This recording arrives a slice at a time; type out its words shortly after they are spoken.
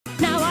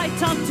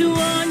talk to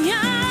onions.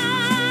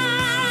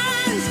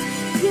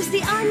 Yes,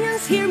 the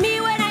onions hear me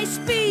when I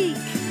speak.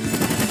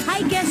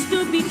 I guess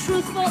to be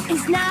truthful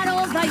is not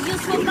all that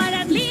useful, but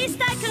at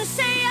least I can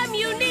say I'm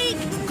unique.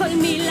 Call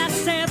me la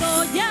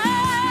Cebolla.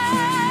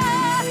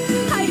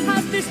 I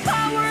have this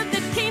power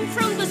that came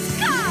from the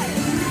sky.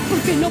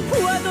 Porque no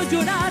puedo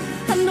llorar,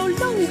 I'm no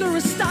longer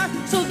a star,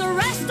 so the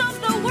rest of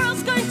the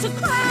world's going to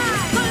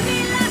cry. Call me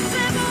la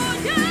Cebolla.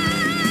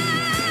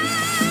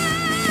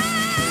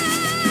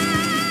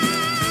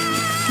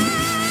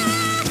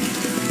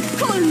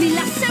 Call me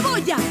la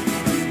Cebolla.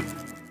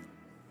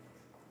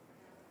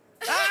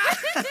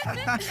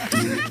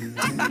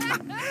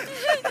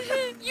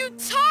 You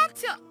talk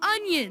to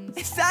onions!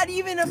 Is that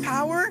even a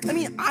power? I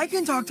mean, I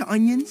can talk to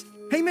onions.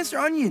 Hey, Mr.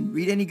 Onion,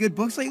 read any good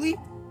books lately?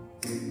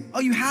 Oh,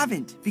 you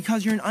haven't,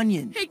 because you're an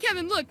onion. Hey,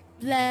 Kevin, look.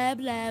 Blah,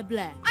 blah,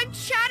 blah. I'm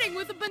chatting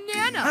with a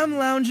banana. I'm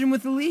lounging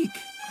with a leek.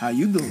 How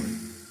you doing?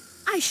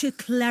 I should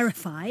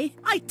clarify,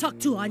 I talk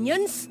to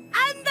onions,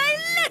 and they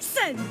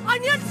listen!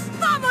 Onions,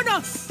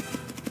 vámonos!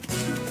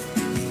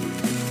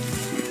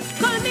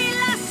 Call me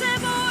la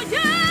Cebolla!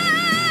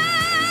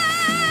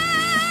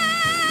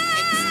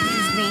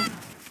 Excuse me.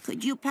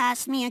 Could you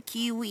pass me a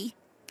kiwi?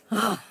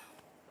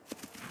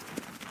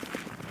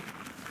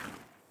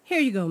 Here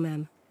you go,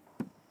 ma'am.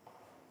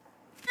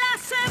 La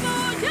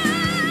Cebolla!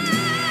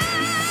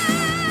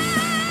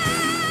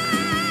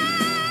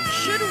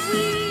 Should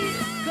we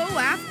go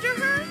after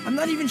her? I'm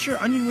not even sure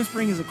onion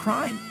whispering is a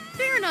crime.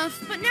 Fair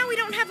enough, but now we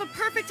don't have a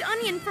perfect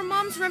onion for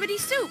Mom's remedy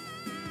soup.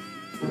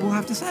 We'll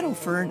have to settle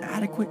for an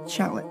adequate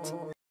shallot.